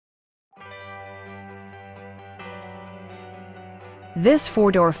This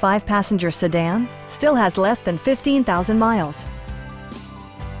four-door, five-passenger sedan still has less than 15,000 miles.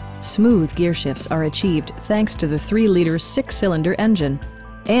 Smooth gear shifts are achieved thanks to the 3-liter 6-cylinder engine.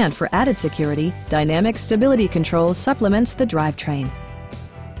 And for added security, dynamic stability control supplements the drivetrain.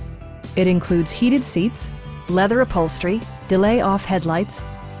 It includes heated seats, leather upholstery, delay-off headlights,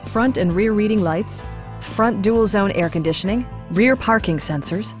 front and rear reading lights, front dual-zone air conditioning, rear parking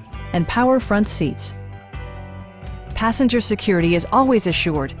sensors, and power front seats. Passenger security is always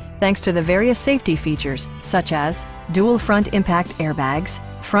assured thanks to the various safety features such as dual front impact airbags,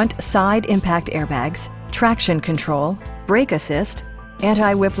 front side impact airbags, traction control, brake assist,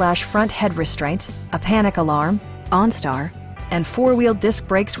 anti-whiplash front head restraints, a panic alarm, OnStar, and 4-wheel disc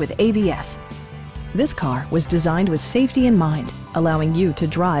brakes with ABS. This car was designed with safety in mind, allowing you to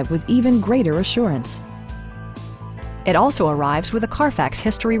drive with even greater assurance. It also arrives with a Carfax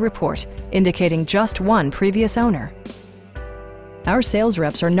history report, indicating just one previous owner. Our sales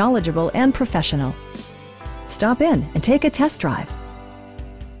reps are knowledgeable and professional. Stop in and take a test drive.